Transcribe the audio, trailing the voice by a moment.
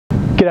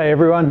G'day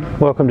everyone,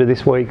 welcome to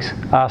this week's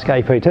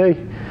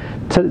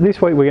AskAPT. So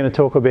this week we're going to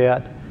talk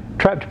about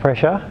trapped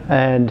pressure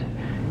and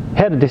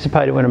how to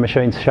dissipate it when a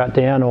machine's shut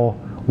down, or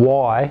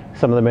why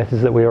some of the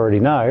methods that we already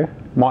know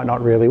might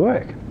not really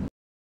work.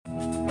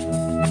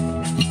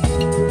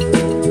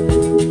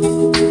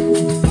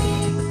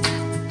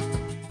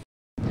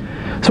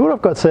 So what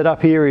I've got set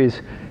up here is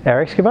our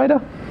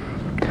excavator.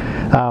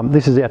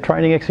 This is our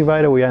training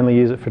excavator. We only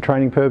use it for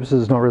training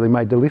purposes, it's not really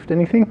made to lift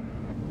anything.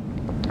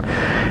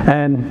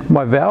 And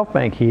my valve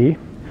bank here,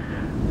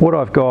 what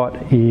I've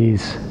got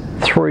is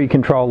 3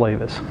 control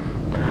levers.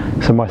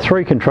 So my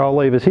 3 control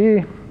levers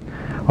here,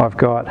 I've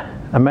got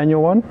a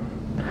manual one,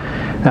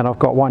 and I've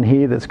got one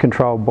here that's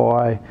controlled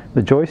by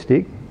the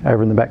joystick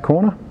over in the back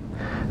corner.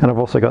 And I've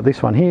also got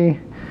this one here,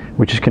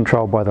 which is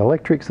controlled by the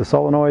electrics, the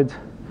solenoids,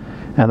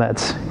 and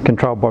that's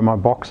controlled by my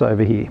box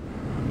over here.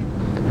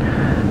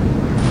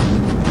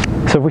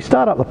 So if we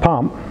start up the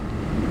pump,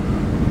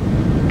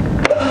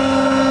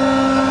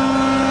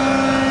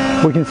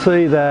 we can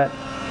see that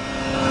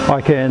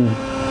I can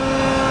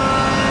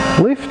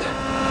lift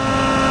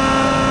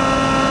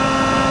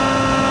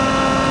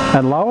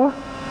and lower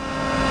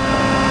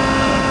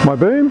my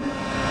boom,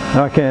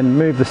 and I can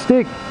move the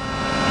stick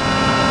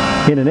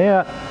in and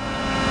out,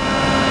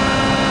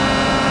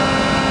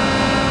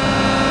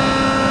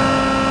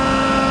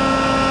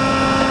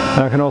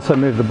 and I can also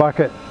move the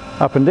bucket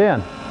up and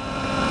down.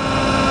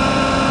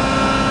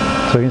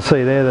 So you can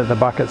see there that the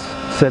bucket's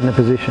set in a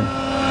position.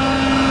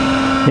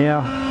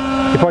 Now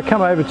if I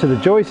come over to the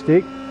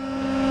joystick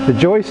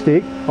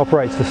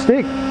operates the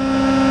stick,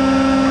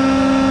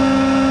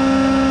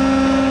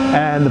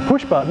 and the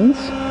push buttons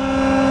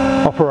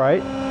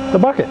operate the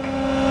bucket.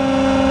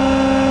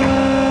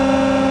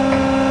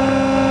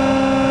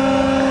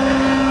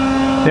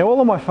 Now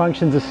all of my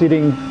functions are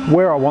sitting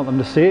where I want them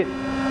to sit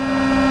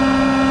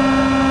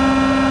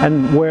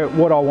and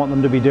what I want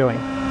them to be doing.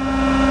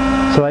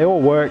 So they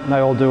all work and they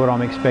all do what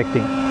I'm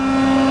expecting.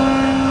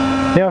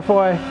 Now if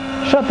I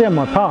shut down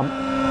my pump,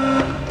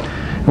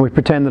 and we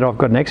pretend that I've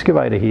got an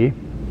excavator here,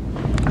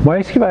 my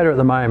excavator at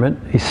the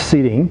moment is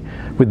sitting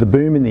with the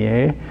boom in the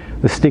air,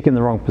 the stick in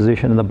the wrong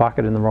position and the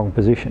bucket in the wrong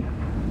position.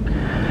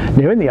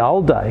 Now in the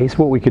old days,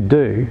 what we could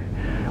do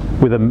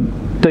with a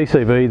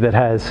DCV that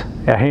has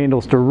our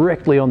handles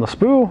directly on the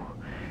spool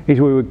is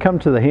we would come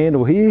to the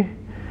handle here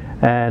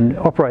and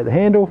operate the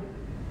handle,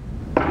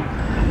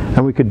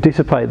 and we could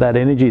dissipate that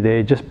energy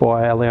there just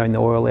by allowing the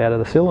oil out of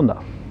the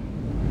cylinder.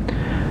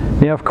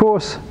 Now of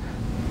course,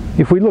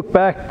 if we look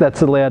back,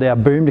 that's allowed our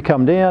boom to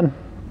come down,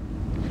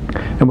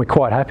 and we're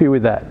quite happy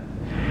with that.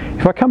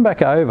 If I come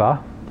back over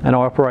and I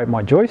operate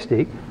my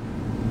joystick,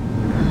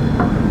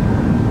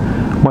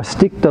 my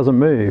stick doesn't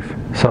move,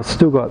 so it's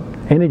still got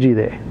energy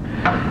there.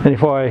 And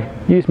if I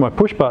use my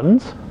push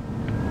buttons,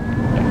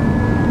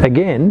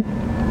 again,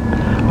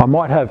 I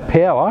might have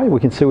power. We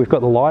can see we've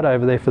got the light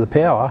over there for the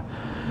power,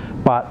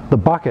 but the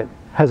bucket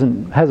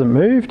hasn't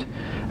moved,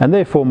 and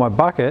therefore my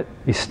bucket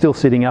is still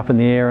sitting up in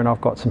the air and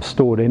I've got some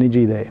stored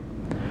energy there.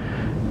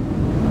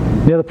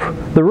 Now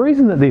the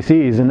reason that this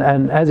is, and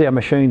as our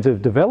machines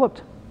have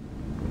developed,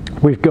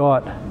 we've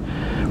gone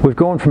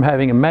from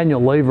having a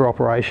manual lever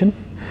operation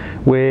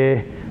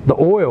where the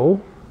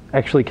oil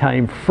actually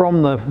came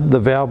from the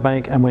valve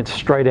bank and went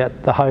straight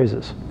out the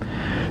hoses,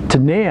 to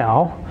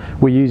now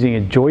we're using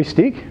a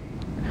joystick,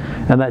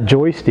 and that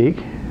joystick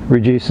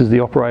reduces the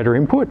operator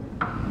input.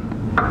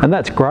 And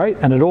that's great,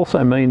 and it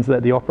also means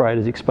that the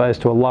operator is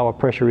exposed to a lower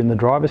pressure in the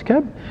driver's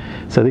cab.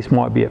 So this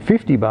might be at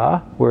 50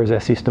 bar, whereas our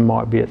system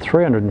might be at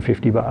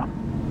 350 bar.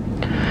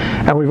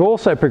 And we've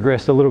also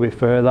progressed a little bit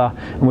further,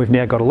 and we've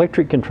now got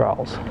electric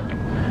controls,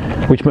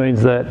 which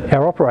means that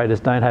our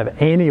operators don't have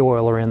any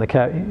oil around the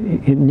cab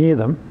near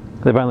them.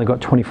 They've only got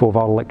 24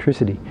 volt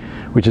electricity,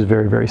 which is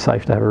very, very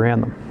safe to have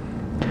around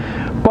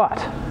them.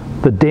 But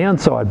the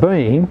downside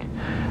being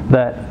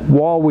that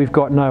while we've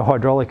got no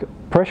hydraulic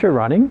pressure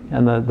running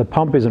and the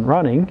pump isn't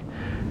running,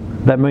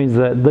 that means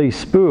that these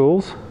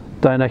spools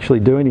don't actually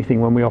do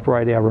anything when we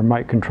operate our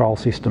remote control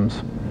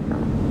systems.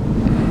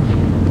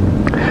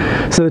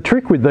 So the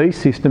trick with these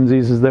systems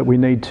is that we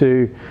need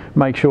to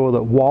make sure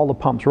that while the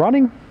pump's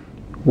running,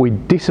 we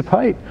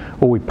dissipate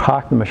or we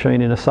park the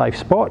machine in a safe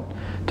spot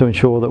to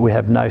ensure that we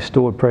have no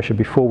stored pressure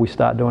before we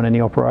start doing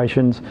any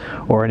operations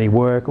or any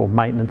work or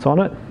maintenance on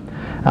it.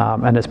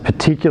 And it's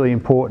particularly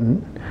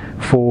important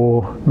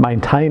for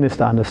maintainers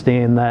to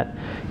understand that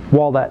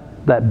while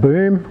that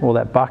boom or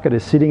that bucket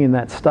is sitting in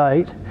that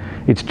state,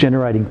 it's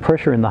generating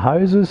pressure in the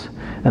hoses,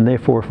 and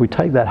therefore if we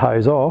take that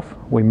hose off,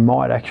 we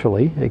might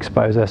actually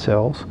expose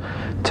ourselves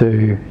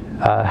to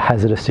a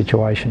hazardous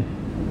situation.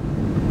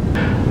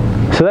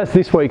 So that's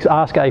this week's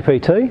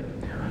AskAPT.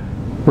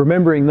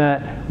 Remembering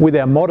that with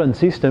our modern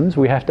systems,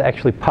 we have to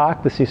actually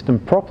park the system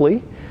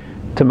properly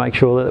to make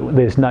sure that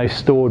there's no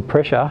stored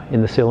pressure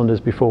in the cylinders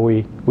before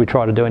we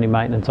try to do any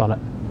maintenance on it.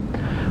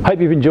 Hope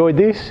you've enjoyed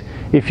this.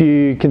 If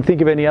you can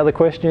think of any other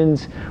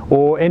questions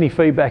or any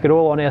feedback at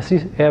all on our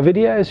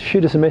videos,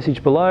 shoot us a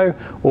message below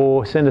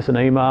or send us an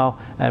email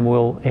and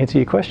we'll answer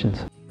your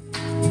questions.